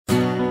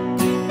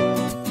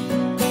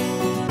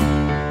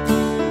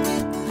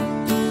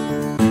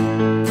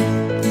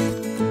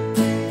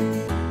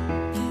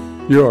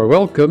You are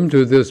welcome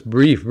to this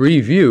brief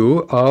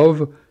review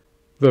of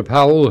the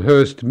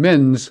Powellhurst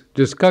Men's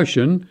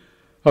discussion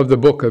of the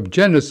book of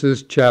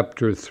Genesis,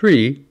 chapter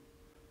 3,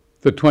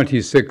 the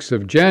 26th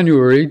of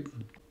January,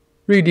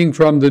 reading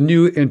from the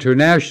New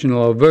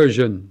International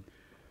Version.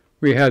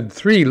 We had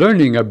 3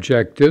 learning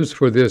objectives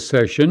for this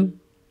session.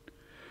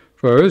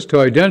 First, to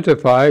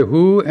identify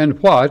who and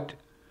what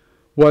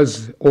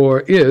was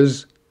or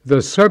is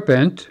the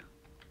serpent,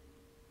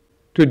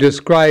 to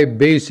describe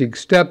basic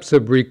steps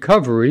of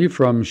recovery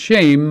from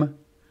shame,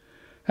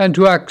 and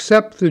to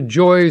accept the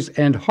joys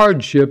and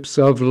hardships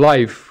of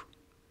life.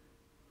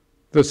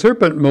 The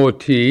serpent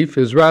motif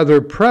is rather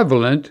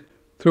prevalent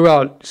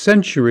throughout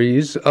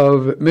centuries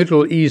of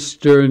Middle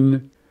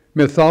Eastern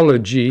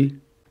mythology.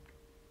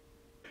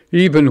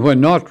 Even when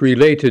not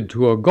related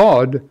to a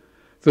god,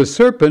 the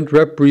serpent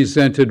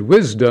represented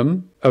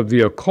wisdom of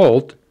the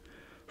occult,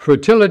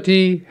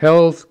 fertility,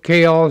 health,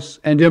 chaos,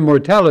 and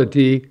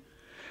immortality,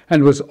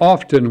 and was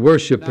often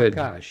worshipped.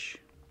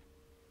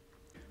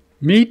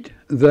 Meet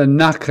the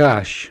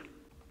Nachash.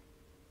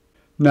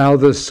 Now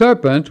the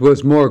serpent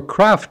was more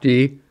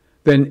crafty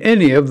than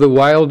any of the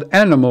wild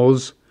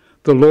animals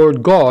the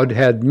Lord God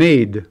had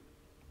made.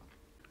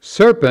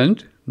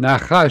 Serpent,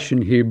 Nachash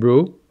in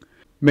Hebrew,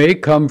 may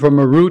come from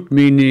a root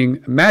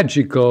meaning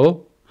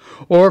magical,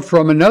 or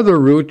from another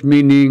root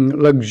meaning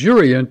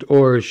luxuriant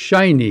or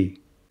shiny.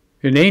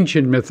 In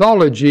ancient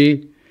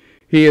mythology,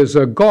 he is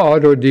a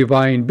god or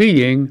divine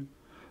being,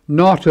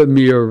 not a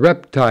mere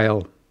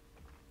reptile.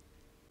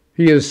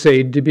 He is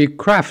said to be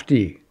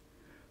crafty,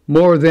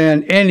 more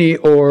than any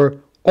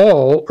or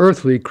all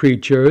earthly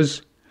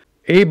creatures,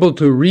 able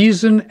to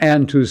reason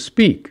and to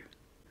speak.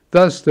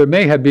 Thus, there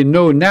may have been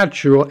no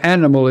natural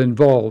animal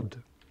involved.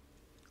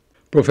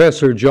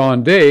 Professor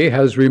John Day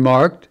has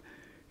remarked,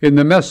 in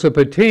the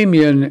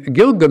Mesopotamian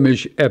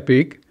Gilgamesh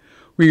epic,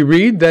 we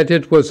read that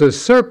it was a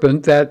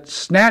serpent that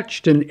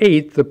snatched and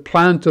ate the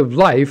plant of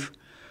life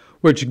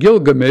which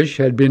Gilgamesh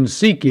had been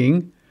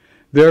seeking,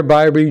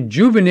 thereby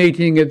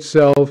rejuvenating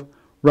itself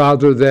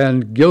rather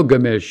than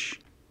Gilgamesh.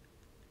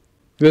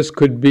 This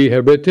could be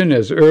written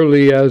as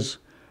early as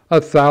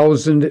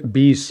 1000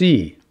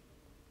 BC.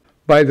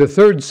 By the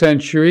 3rd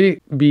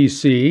century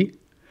BC,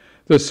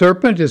 the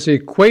serpent is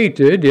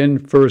equated in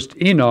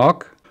 1st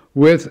Enoch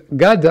with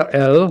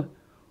Gadael,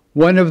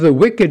 one of the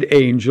wicked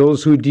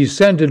angels who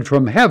descended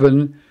from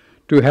heaven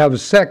to have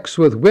sex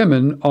with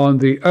women on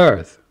the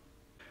earth.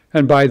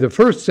 And by the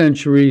 1st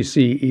century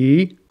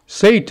CE,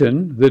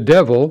 Satan, the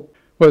devil,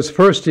 was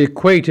first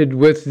equated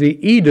with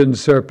the Eden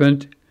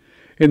serpent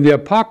in the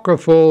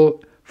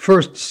apocryphal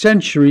 1st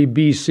century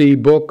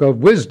BC book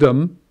of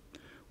Wisdom,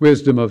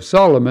 Wisdom of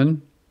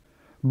Solomon.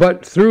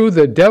 But through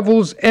the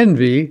devil's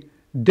envy,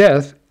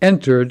 death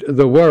entered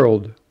the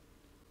world.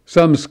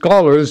 Some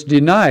scholars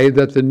deny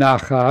that the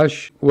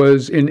Nachash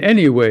was in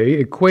any way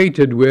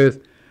equated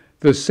with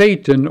the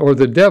Satan or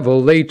the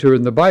devil later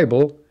in the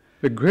Bible.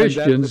 The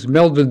Christians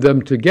melded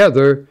them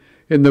together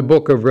in the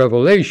book of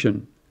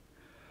Revelation.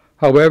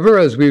 However,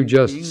 as we've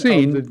just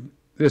seen,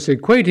 this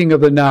equating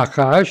of the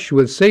Nachash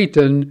with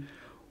Satan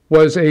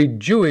was a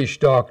Jewish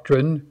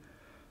doctrine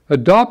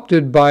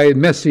adopted by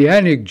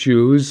Messianic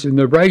Jews in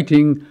the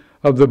writing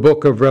of the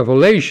book of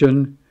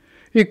Revelation,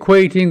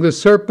 equating the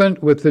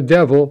serpent with the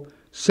devil,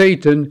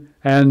 Satan,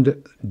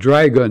 and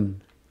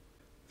dragon.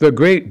 The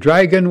great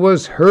dragon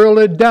was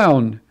hurled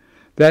down,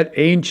 that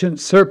ancient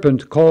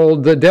serpent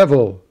called the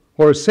devil,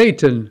 or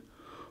Satan,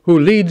 who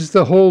leads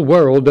the whole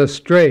world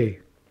astray.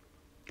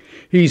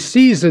 He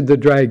seized the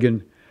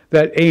dragon,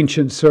 that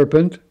ancient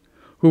serpent,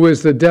 who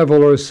is the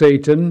devil or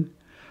Satan,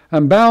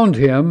 and bound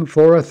him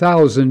for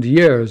 1,000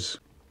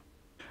 years.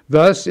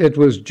 Thus it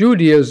was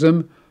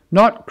Judaism,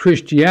 not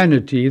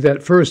Christianity,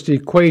 that first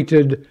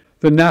equated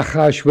the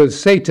Nachash with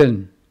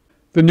Satan.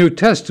 The New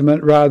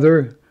Testament,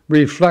 rather,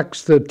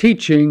 reflects the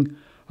teaching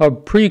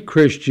of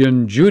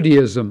pre-Christian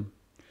Judaism.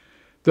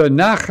 The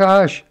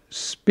Nachash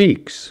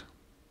speaks.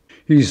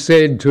 He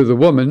said to the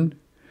woman,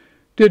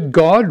 "Did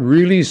God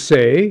really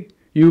say,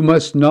 'You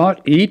must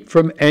not eat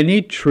from any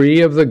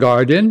tree of the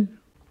garden'?"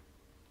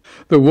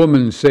 The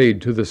woman said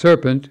to the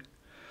serpent,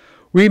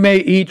 "We may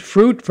eat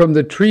fruit from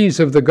the trees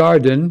of the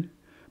garden,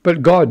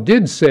 but God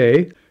did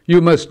say,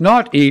 'You must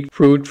not eat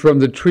fruit from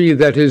the tree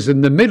that is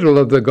in the middle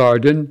of the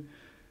garden,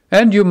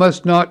 and you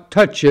must not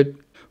touch it,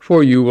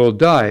 for you will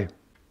die.'"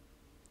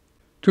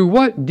 To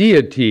what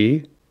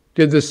deity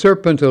did the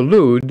serpent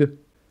allude?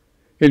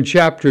 In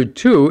chapter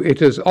 2,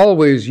 it is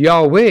always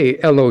Yahweh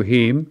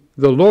Elohim,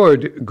 the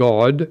Lord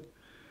God,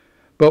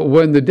 but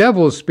when the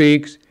devil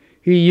speaks,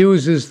 he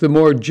uses the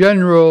more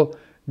general,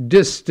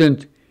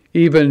 distant,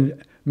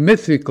 even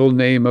mythical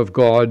name of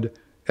God,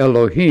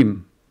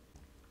 Elohim.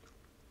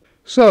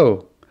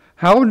 So,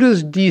 how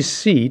does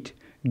deceit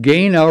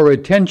gain our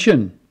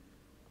attention?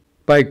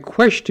 By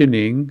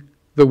questioning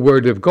the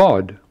Word of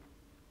God.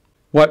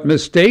 What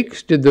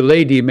mistakes did the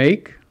lady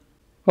make?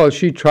 Well,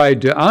 she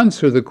tried to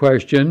answer the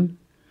question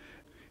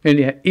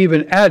and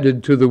even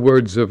added to the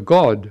words of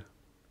God.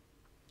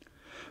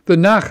 The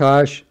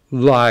Nachash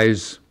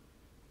lies.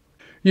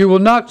 "You will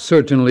not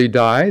certainly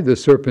die," the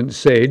serpent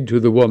said to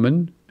the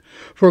woman,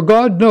 "for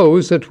God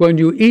knows that when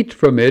you eat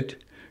from it,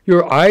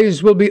 your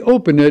eyes will be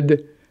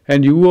opened,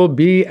 and you will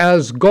be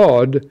as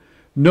God,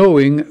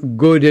 knowing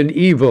good and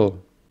evil."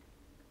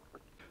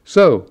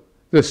 So,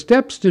 the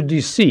steps to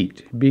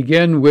deceit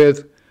begin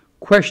with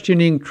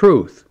questioning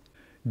truth.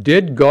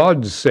 Did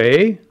God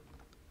say?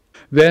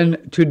 Then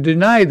to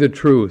deny the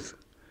truth.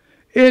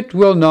 It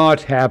will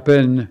not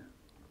happen.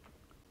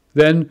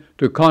 Then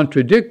to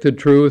contradict the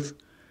truth.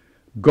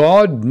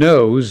 God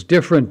knows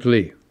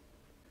differently.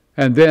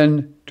 And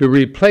then to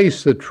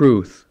replace the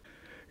truth.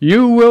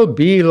 You will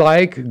be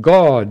like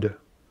God.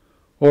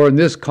 Or in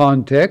this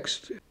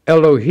context,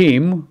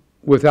 Elohim,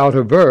 without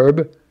a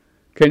verb,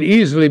 can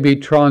easily be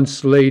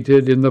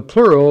translated in the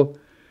plural,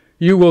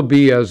 you will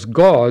be as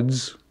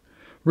gods,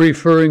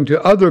 referring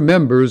to other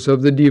members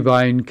of the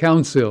divine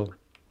council.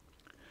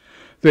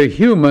 The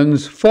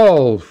humans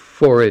fall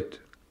for it.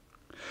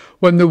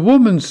 When the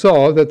woman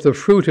saw that the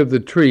fruit of the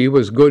tree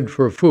was good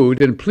for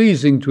food and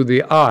pleasing to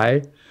the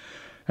eye,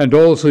 and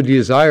also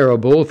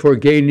desirable for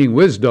gaining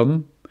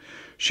wisdom,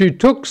 she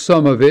took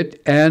some of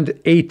it and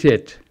ate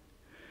it.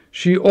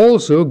 She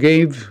also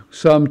gave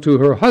some to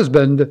her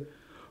husband,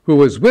 who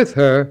was with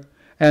her,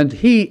 and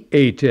he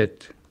ate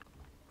it.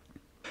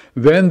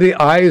 Then the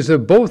eyes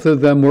of both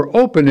of them were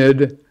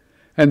opened,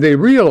 and they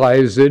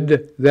realized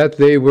that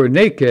they were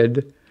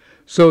naked,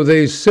 so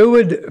they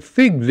sewed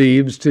fig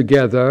leaves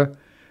together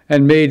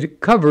and made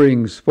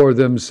coverings for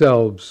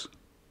themselves.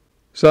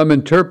 Some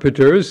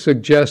interpreters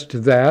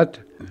suggest that,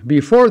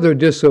 before their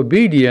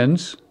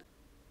disobedience,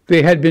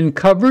 they had been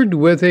covered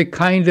with a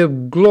kind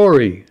of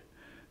glory,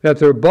 that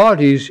their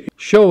bodies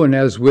shone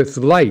as with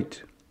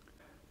light.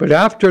 But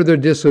after their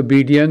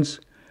disobedience,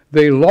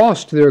 they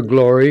lost their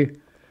glory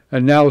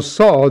and now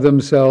saw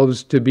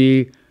themselves to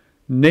be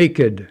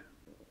naked.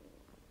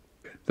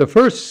 The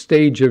first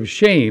stage of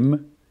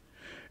shame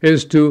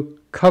is to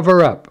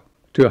cover up,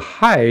 to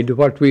hide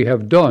what we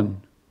have done.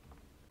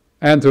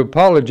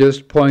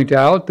 Anthropologists point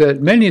out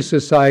that many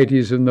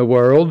societies in the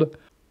world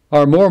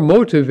are more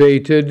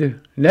motivated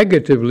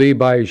negatively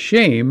by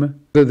shame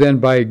than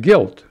by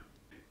guilt.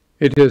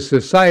 It is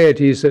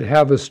societies that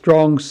have a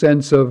strong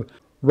sense of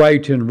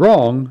right and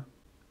wrong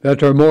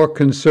that are more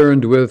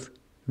concerned with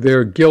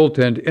their guilt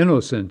and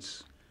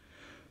innocence.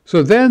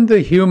 So then the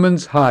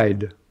humans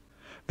hide.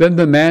 Then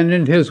the man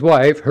and his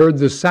wife heard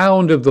the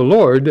sound of the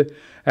Lord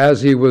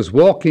as he was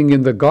walking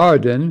in the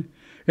garden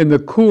in the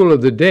cool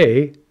of the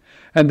day,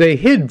 and they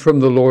hid from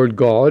the Lord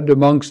God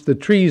amongst the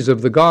trees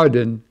of the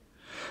garden.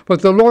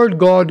 But the Lord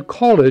God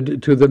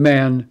called to the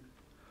man,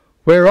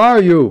 "Where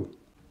are you?"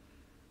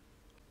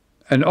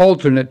 An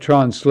alternate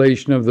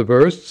translation of the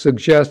verse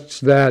suggests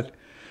that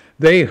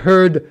they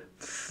heard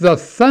the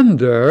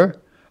thunder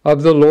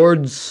of the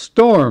Lord's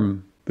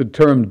storm, the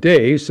term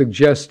day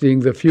suggesting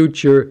the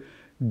future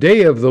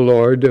day of the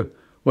Lord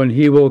when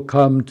he will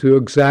come to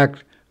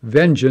exact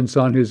vengeance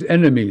on his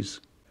enemies,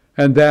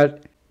 and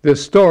that the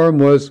storm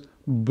was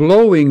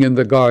blowing in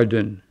the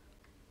garden.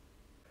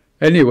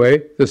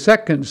 Anyway, the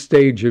second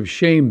stage of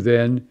shame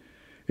then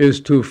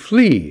is to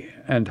flee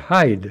and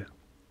hide.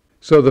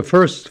 So the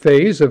first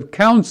phase of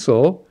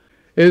counsel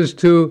is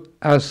to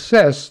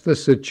assess the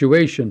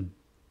situation.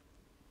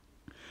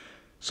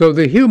 So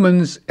the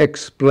humans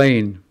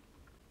explain.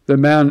 The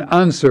man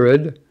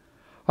answered,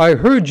 "I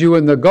heard you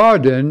in the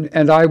garden,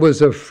 and I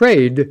was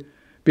afraid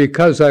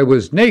because I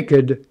was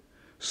naked,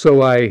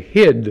 so I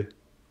hid."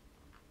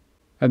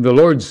 And the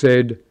Lord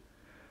said,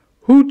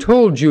 "Who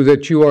told you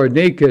that you are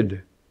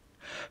naked?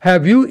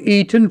 Have you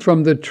eaten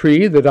from the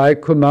tree that I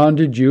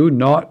commanded you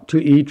not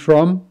to eat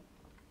from?"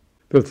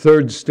 The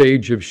third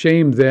stage of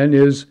shame then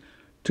is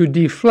to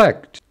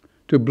deflect,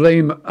 to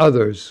blame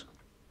others.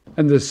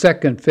 And the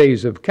second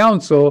phase of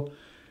counsel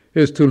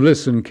is to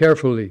listen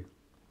carefully.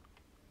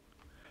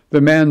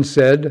 The man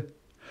said,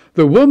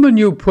 "The woman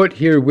you put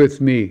here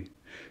with me,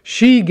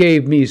 she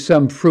gave me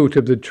some fruit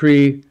of the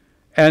tree,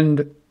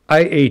 and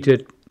I ate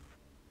it."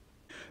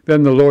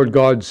 Then the Lord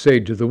God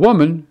said to the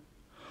woman,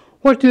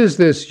 "What is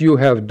this you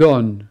have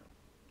done?"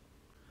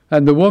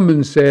 And the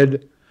woman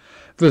said,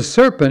 "The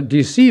serpent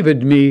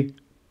deceived me,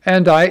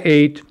 and I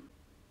ate."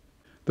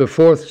 The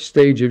fourth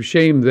stage of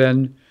shame,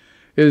 then,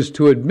 is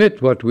to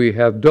admit what we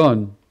have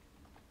done.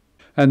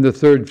 And the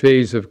third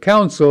phase of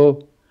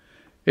counsel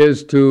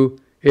is to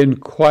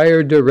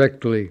inquire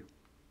directly.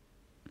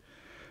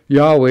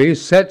 Yahweh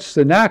sets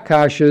the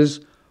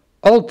Nakash's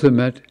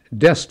ultimate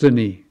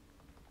destiny.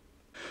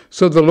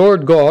 So the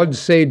Lord God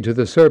said to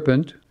the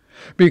serpent,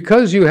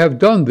 "Because you have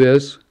done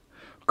this,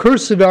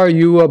 cursed are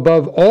you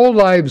above all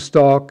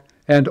livestock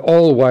and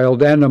all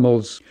wild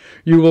animals.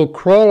 You will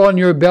crawl on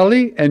your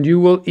belly, and you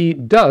will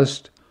eat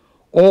dust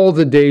all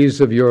the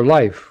days of your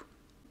life."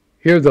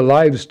 Here the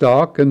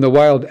livestock and the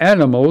wild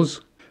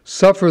animals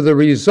suffer the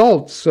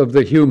results of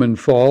the human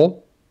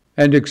fall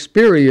and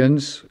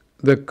experience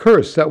the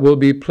curse that will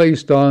be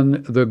placed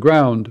on the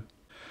ground.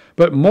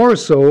 But more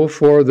so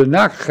for the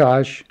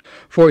Nakash,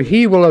 for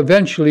he will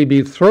eventually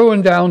be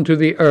thrown down to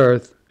the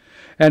earth,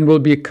 and will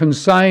be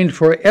consigned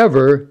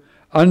forever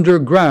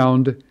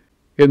underground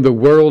in the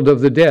world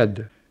of the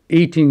dead,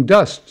 eating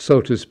dust,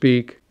 so to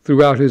speak,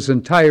 throughout his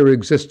entire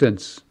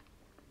existence.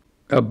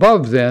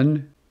 Above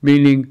then,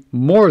 meaning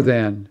more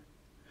than,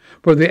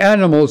 for the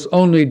animals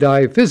only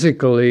die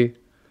physically,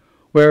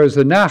 whereas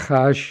the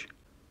Nachash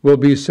will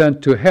be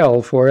sent to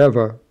hell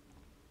forever.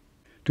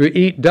 To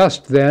eat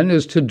dust, then,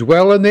 is to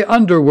dwell in the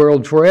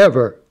underworld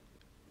forever.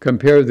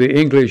 Compare the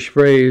English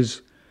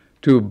phrase,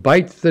 to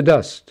bite the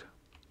dust.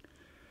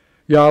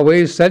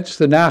 Yahweh sets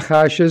the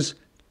Nachash's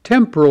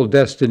temporal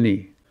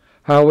destiny,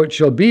 how it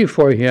shall be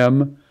for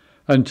him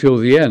until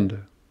the end.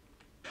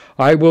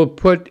 I will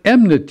put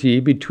enmity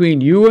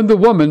between you and the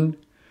woman,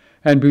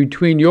 and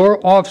between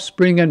your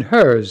offspring and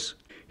hers.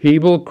 He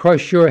will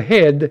crush your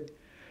head,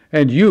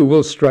 and you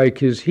will strike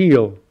his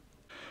heel.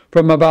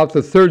 From about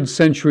the 3rd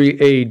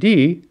century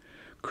A.D.,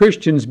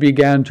 Christians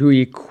began to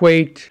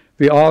equate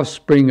the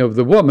offspring of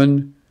the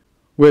woman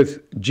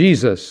with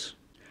Jesus.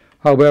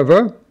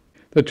 However,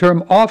 the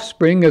term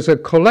offspring is a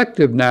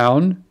collective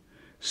noun,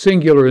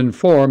 singular in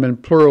form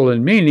and plural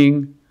in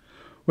meaning,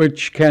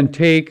 which can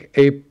take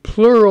a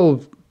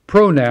plural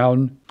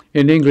pronoun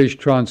in English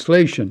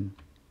translation.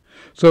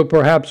 So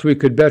perhaps we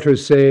could better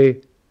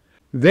say,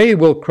 they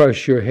will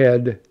crush your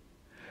head,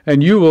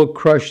 and you will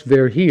crush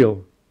their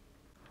heel.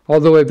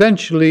 Although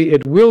eventually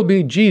it will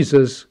be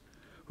Jesus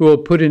who will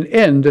put an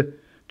end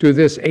to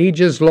this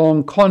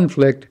ages-long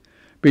conflict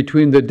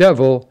between the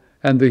devil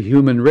and the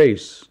human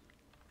race.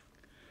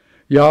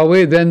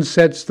 Yahweh then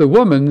sets the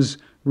woman's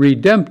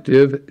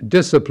redemptive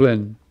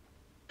discipline.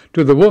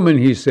 To the woman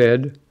he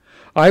said,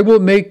 I will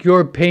make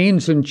your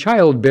pains in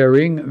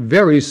childbearing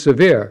very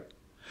severe.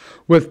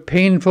 With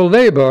painful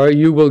labor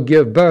you will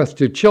give birth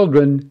to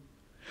children.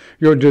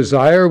 Your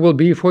desire will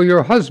be for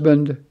your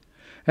husband,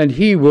 and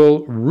he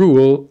will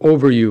rule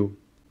over you.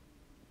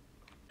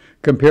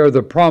 Compare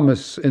the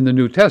promise in the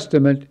New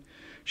Testament,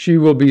 she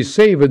will be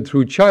saved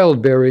through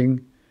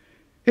childbearing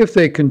if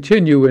they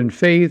continue in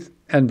faith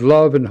and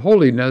love and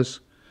holiness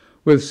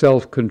with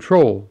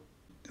self-control.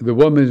 The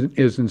woman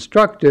is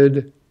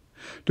instructed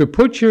to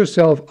put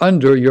yourself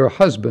under your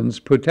husband's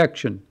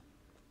protection.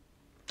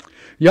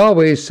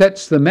 Yahweh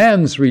sets the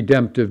man's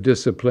redemptive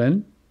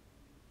discipline.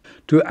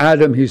 To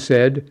Adam he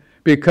said,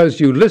 because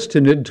you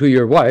listened to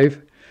your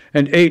wife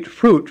and ate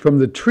fruit from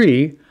the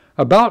tree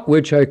about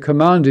which I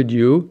commanded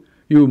you,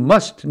 you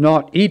must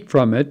not eat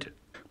from it.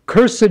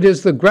 Cursed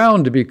is the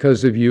ground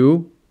because of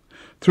you.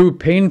 Through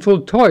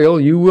painful toil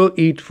you will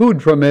eat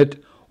food from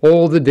it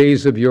all the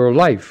days of your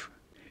life.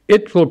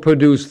 It will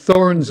produce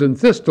thorns and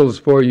thistles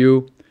for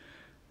you,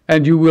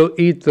 and you will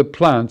eat the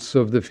plants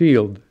of the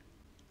field.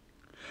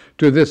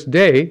 To this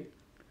day,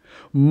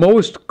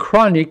 most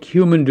chronic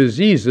human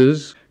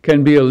diseases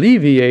can be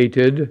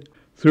alleviated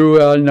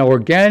through an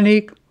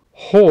organic,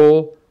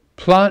 whole,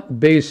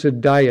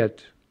 plant-based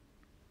diet.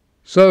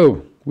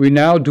 So, we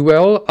now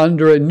dwell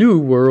under a new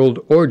world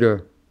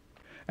order.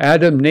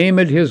 Adam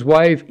named his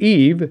wife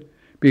Eve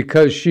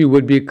because she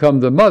would become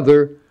the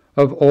mother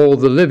of all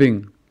the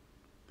living.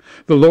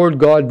 The Lord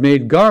God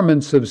made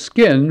garments of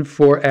skin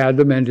for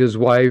Adam and his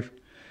wife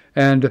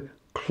and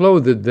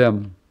clothed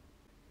them.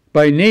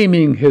 By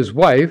naming his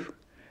wife,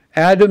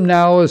 Adam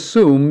now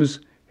assumes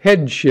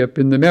headship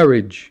in the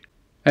marriage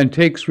and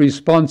takes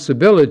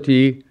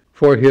responsibility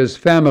for his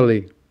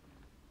family.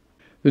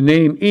 The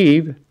name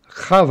Eve,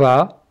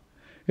 Chava,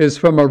 is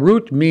from a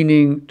root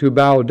meaning to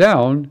bow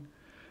down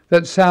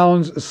that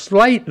sounds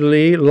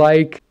slightly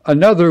like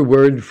another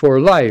word for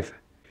life,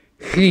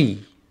 chi.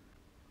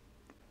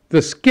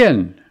 The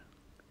skin.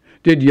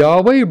 Did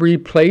Yahweh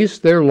replace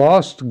their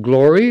lost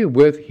glory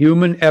with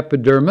human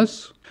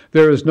epidermis?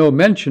 There is no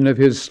mention of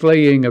his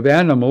slaying of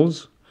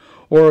animals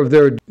or of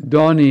their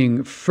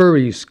donning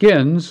furry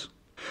skins,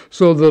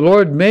 so the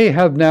Lord may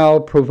have now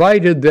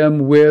provided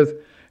them with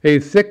a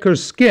thicker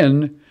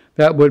skin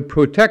that would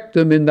protect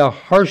them in the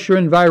harsher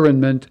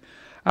environment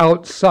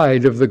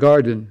outside of the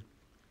garden.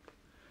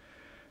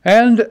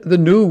 And the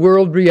new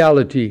world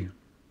reality.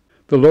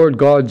 The Lord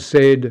God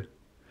said,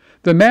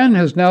 the man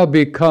has now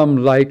become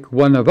like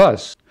one of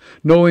us,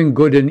 knowing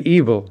good and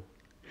evil.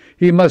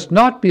 He must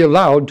not be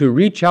allowed to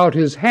reach out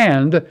his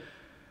hand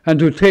and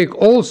to take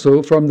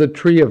also from the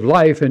tree of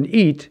life and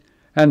eat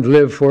and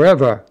live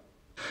forever.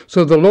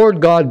 So the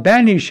Lord God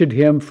banished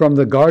him from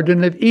the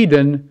Garden of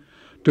Eden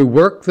to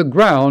work the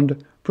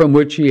ground from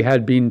which he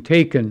had been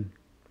taken.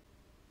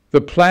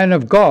 The plan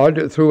of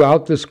God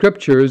throughout the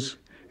Scriptures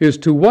is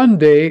to one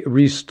day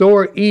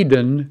restore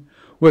Eden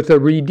with a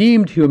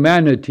redeemed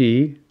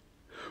humanity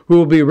who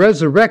will be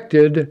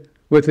resurrected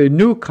with a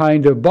new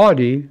kind of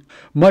body,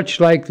 much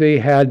like they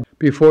had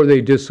before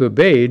they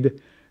disobeyed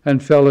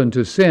and fell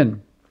into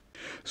sin.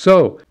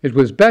 So it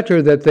was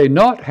better that they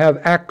not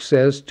have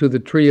access to the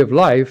tree of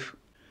life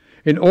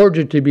in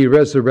order to be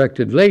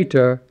resurrected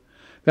later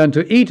than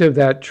to eat of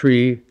that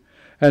tree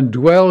and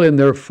dwell in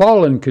their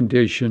fallen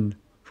condition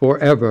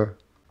forever.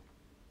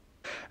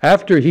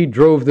 After he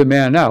drove the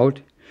man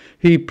out,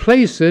 he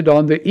placed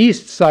on the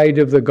east side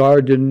of the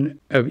Garden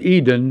of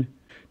Eden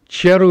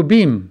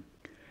cherubim,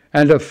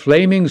 and a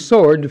flaming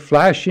sword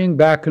flashing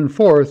back and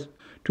forth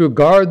to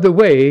guard the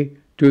way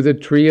to the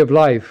tree of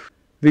life.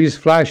 These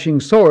flashing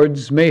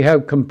swords may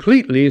have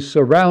completely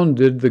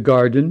surrounded the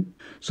garden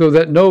so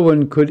that no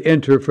one could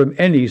enter from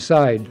any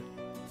side.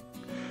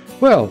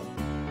 Well,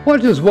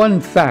 what is one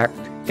fact,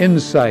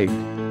 insight,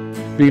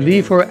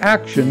 belief, or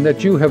action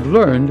that you have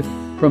learned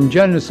from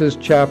Genesis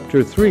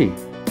chapter 3?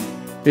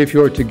 If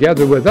you're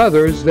together with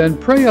others, then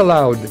pray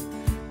aloud,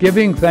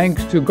 giving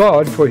thanks to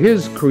God for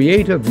His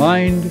creative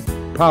mind,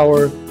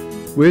 power,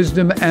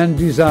 wisdom, and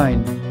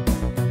design.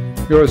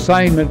 Your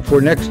assignment for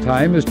next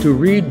time is to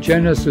read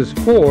Genesis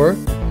 4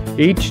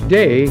 each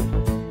day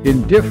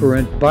in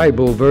different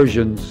Bible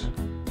versions.